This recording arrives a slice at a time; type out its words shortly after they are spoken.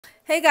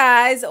Hey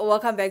guys,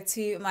 welcome back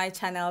to my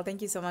channel.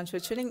 Thank you so much for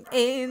tuning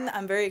in.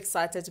 I'm very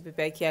excited to be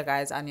back here,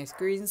 guys, on your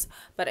screens.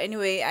 But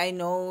anyway, I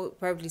know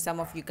probably some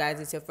of you guys,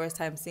 it's your first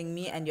time seeing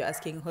me and you're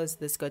asking, who's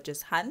this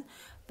gorgeous Han?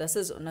 This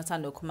is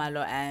Unatando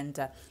Kumalo,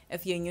 and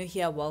if you're new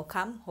here,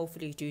 welcome.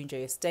 Hopefully you do enjoy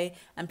your stay,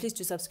 and please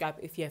do subscribe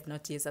if you have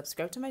not yet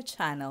subscribed to my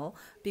channel,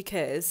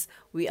 because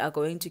we are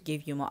going to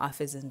give you more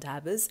offers and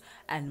dabbers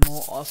and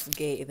more of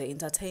the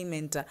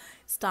entertainment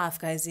stuff,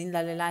 guys. In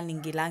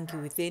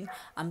Lalelaningilangi within,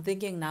 I'm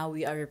thinking now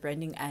we are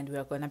rebranding and we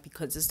are gonna be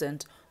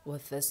consistent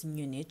with this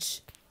new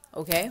niche.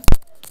 Okay,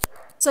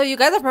 so you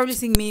guys are probably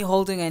seeing me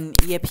holding an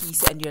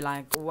earpiece and you're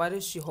like, what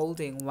is she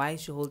holding? Why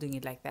is she holding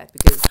it like that?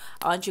 Because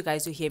I want you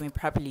guys to hear me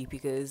properly,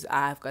 because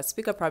I've got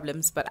speaker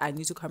problems, but I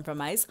need to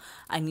compromise.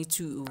 I need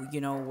to,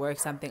 work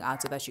something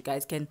out so that you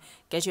guys can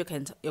get your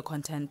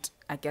content.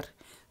 I get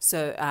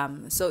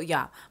so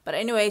yeah. But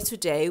anyway,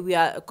 today we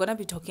are gonna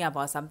be talking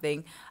about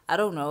something, I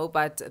don't know,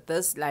 but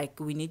this, like,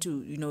 we need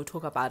to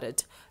talk about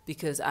it,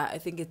 because I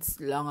think it's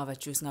long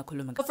overdue. So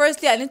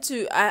firstly, I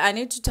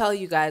need to tell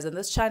you guys, on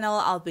this channel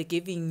I'll be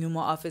giving you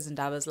more offers and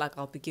davers. Like,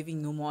 I'll be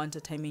giving you more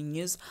entertainment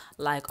news,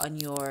 like on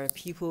your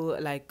people,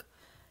 like,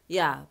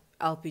 yeah,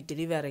 I'll be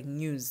delivering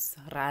news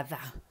rather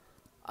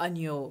on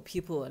your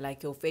people,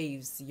 like your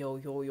faves,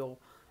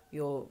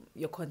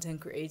 your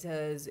content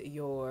creators,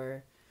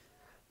 your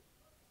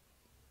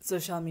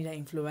social media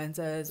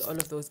influencers, all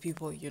of those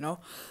people,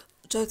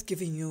 just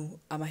giving you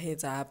a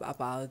heads up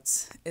about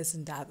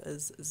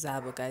Isindabas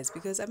Zabo, guys,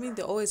 because I mean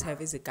they always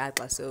have is a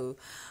gadla, so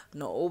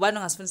no one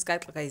has finished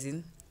gadla, guys,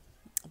 in.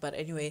 But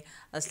anyway,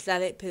 well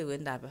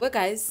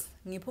guys,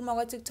 ngiphuma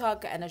kwa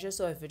TikTok and I just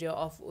saw a video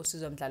of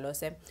Sizwe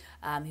Mdlalose.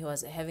 He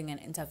was having an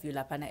interview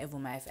lapana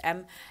Evuma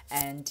FM,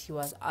 and he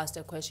was asked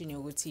a question,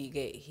 is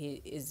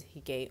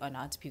he gay or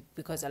not,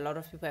 because a lot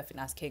of people have been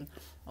asking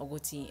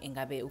ukuthi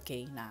ingabe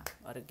okay na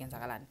or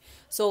genzakalani.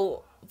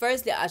 So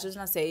firstly, I just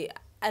want to say,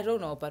 I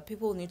don't know, but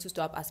people need to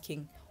stop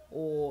asking,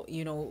 or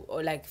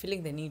or like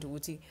feeling the need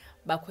to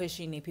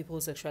question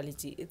people's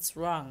sexuality. It's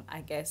wrong, I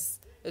guess.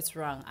 It's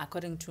wrong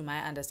according to my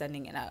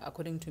understanding, and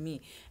according to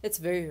me, it's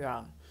very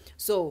wrong.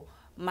 So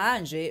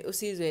manje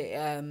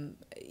Sizwe,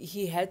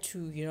 he had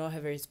to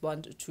have a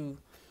respond to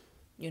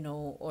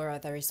or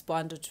rather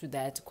respond to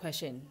that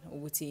question,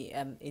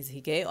 is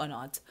he gay or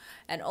not.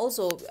 And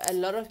also a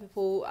lot of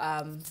people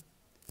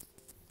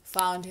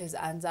found his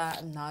answer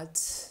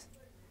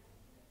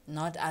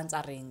not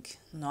answering,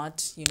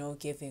 not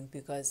giving,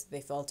 because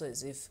they felt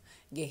as if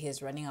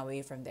he's running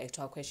away from the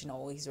actual question,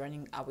 or he's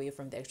running away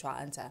from the actual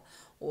answer,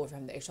 or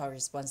from the actual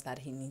response that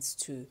he needs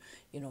to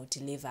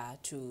deliver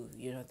to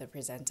the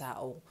presenter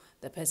or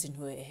the person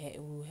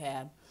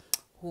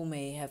who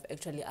may have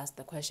actually asked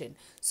the question.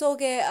 So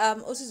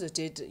Sizwe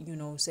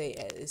did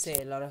say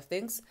a lot of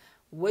things,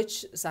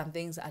 which some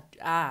things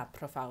are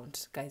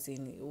profound, guys,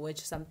 in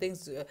which some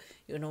things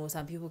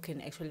some people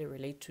can actually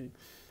relate to.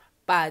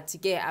 But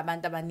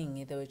abantu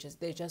abaningi,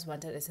 they just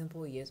wanted a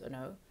simple yes or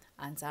no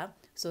answer,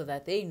 so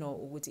that they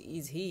know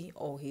is he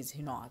or is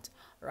he not,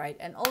 right?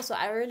 And also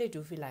I really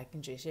do feel like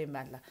nje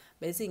shemandla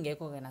bese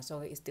ingekho ke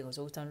naso isidingo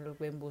sokuthanda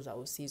lokwembuza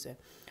uSizwe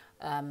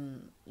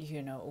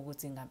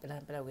ukuthi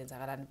ngampela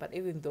kwenzakalani. But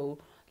even though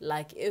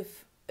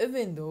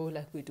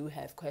we do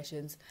have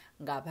questions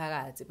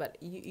ngaphakathi, but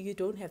you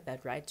don't have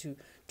that right to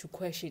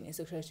question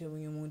isexuality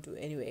yomuntu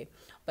anyway.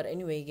 But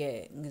anyway,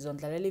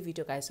 ngizondlalela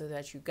video, guys, so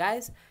that you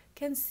guys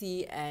can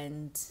see,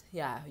 and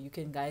yeah, you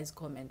can guys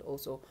comment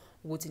also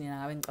ukuthi nina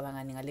ngabe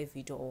ngicabangani ngale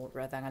video, or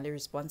rather ngale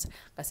response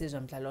kaSizwe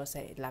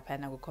Mdlalose lapha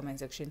na ku comment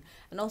section.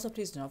 And also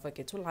please do not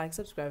forget to like,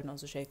 subscribe, and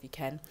also share if you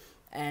can.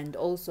 And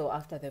also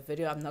after the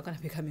video, I'm not going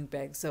to be coming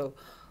back, so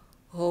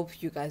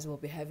hope you guys will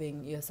be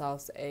having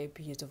yourselves a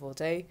beautiful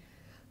day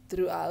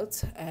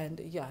throughout. And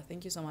yeah,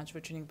 thank you so much for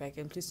tuning back,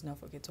 and please do not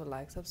forget to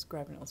like,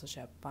 subscribe, and also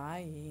share.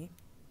 Bye.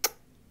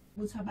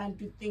 What about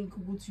to think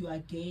what you are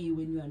gay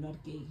when you are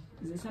not gay?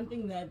 Is there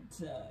something that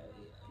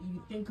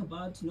you think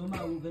about? No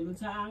matter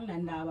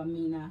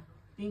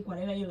think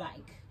whatever you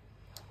like.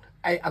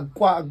 I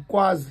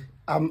akwazi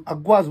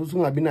ukuthi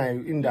ungabi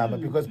nayo indaba,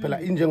 because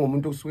phela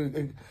injengomuntu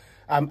osuke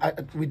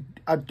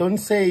I don't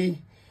say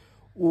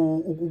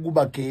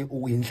ukuba gay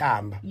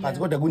uyinhlamba, but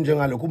kodwa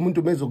kunjengalokho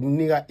umuntu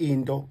mezokunika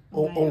into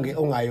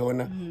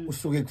ongayona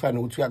usuke kufana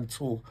ukuthi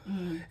uyakuthuka.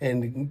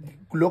 And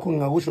lokho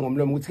ngingakusho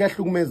ngomlomo ukuthi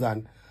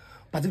kuyahlukumezana,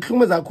 but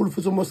kuhlukumeza kakhulu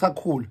futhi uma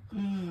usakhula,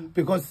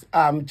 because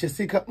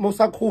Jessica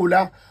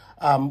mosakhula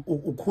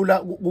ukhula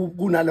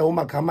kunalawo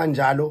magama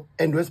njalo,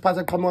 and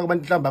wesiphatha qhamuka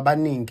abantu mhlamba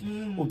abaningi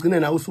ugcina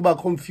nawe usuba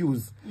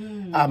confused.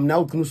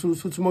 Now ugcina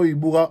usuthi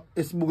moyibuka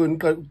esibukweni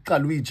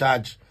uqala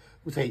uyijudge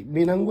uthi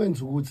mina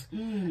ngikwenza ukuthi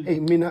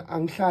mina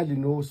angihlali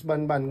no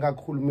sibanibani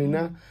kakhulu,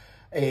 mina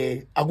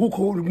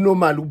akukho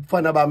normal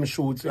ukufana bami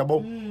shoot,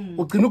 yabo.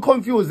 Ugcina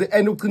uconfuse,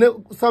 and ugcina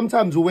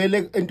sometimes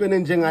uwele entweni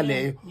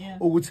njengaleyo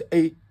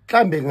ukuthi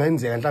mhlambe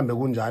ngenzeka, mhlambe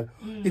kunjalo,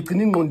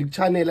 igcina ingqondo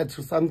ikuchannela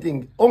to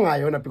something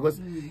ongayona,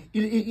 because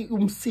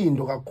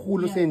umsindo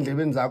kakhulu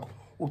sendlebeni zakho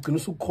ugcina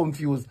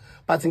usuconfuse.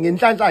 But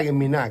ngenhlanhla ke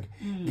mina ke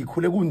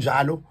ngikhule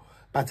kunjalo,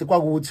 but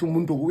kwakuthi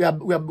umuntu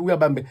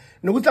uyabambe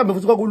nokuthi mhlambe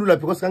futhi kwakulula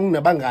because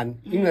nganginabangani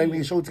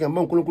inganisho ukuthi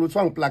ngamba uNkulunkulu uthi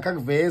wangiplaka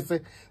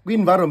kuvese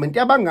kwi-environment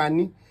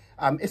yabangani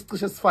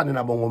esicishe sifane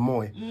nabo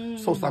ngomoya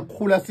so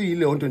sakhula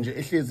siyile nto nje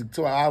ehlezi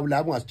kuthiwa hawu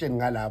labo ungasitsheni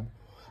ngalabo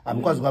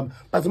kwazi kwami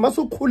but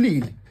mase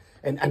ukhulile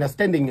and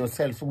understanding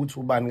yourself ukuthi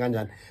ubani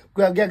kanjani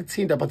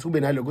kuyakuthinta but ube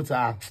nalo ukuthi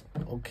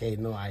okay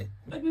no I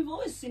but we've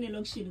always seen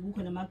elokishini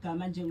kukhona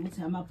amagama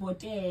njengokuthi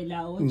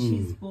amabhotela or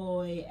cheese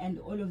boy and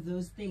all of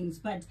those things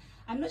but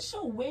I'm not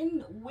sure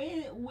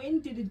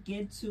when did it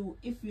get to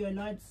if you're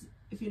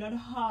not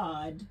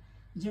hard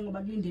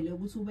njengoba kulindele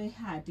ukuthi ube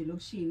hard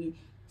elokishini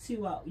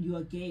thiwa you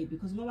are gay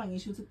because ngoba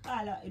ngisho ukuthi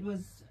kuqala it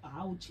was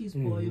how cheese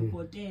boy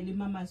bhotela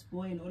mama's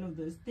boy and all of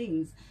those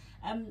things.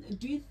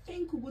 Do you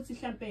think ukuthi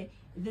mhlambe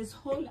this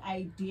whole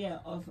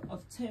idea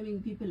of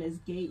terming people as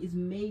gay is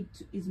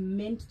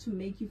meant to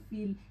make you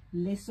feel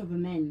less of a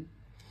man?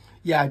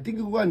 Yeah, I think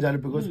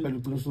kukanjalo because phela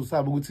ugcina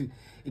usaba ukuthi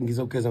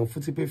ngizogeza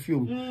ngifuthi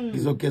perfume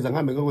ngizogeza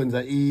ngihambe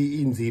ngokwenza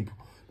inzipho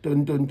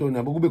tonton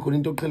nabo kube khona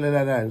into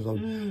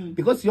oqhelelanayo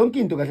because yonke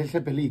into kahle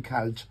hle phela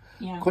iculture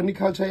khona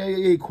iculture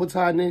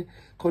yeyikhothane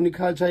khona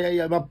iculture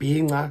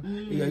yamabhinqa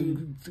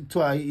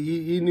kuthiwa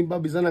yini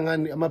babizana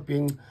ngani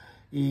amabhinqa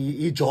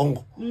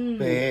ijongo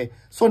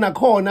so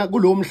nakhona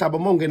kulowo mhlaba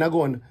mongena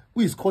kona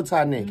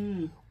kuyisikhothane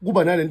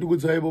kuba nalento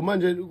ukuthi hayibo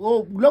manje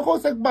lokho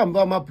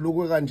sekubamba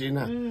amabhlukwe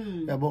kanjena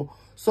yabo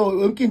so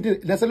yonke into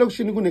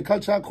laselokishini kune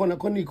culture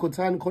khona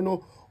ikhothane khona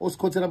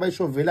osikhothana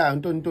abayishovelayo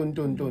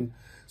ntonton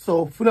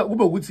so funa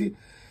kube ukuthi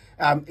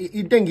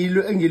into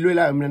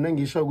engilwelayo mina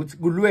nangisho ukuthi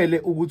kulwele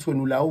ukuthi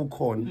wena la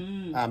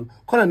ukhona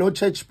khona no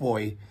church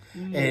boy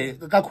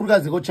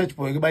kakhulukazi ko church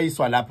boy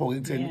bayiswa lapho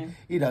ukutheni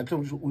ila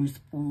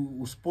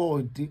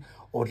usport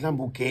or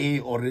mhlawumbe ugay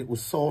or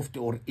usoft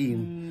or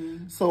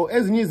in so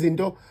ezinye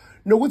izinto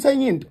nokuthi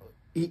enye into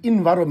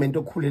i-environment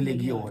okhulele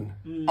kuyona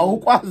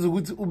awukwazi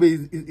ukuthi ube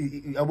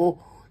yabo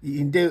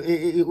into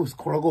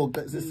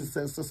usikhorokoqe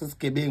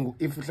sesigebengu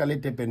if uhlala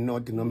eDurban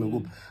North noma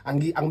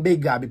kuphi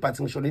angibeki kabi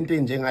but ngisho lento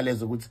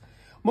enjengalezo ukuthi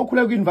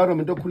mokhula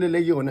ku-environment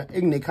okhulele kuyona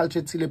ekune culture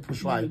ethile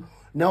ephushwayo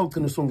nawe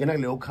ugcina usungena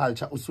kuleyo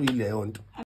culture usuyileyo nto.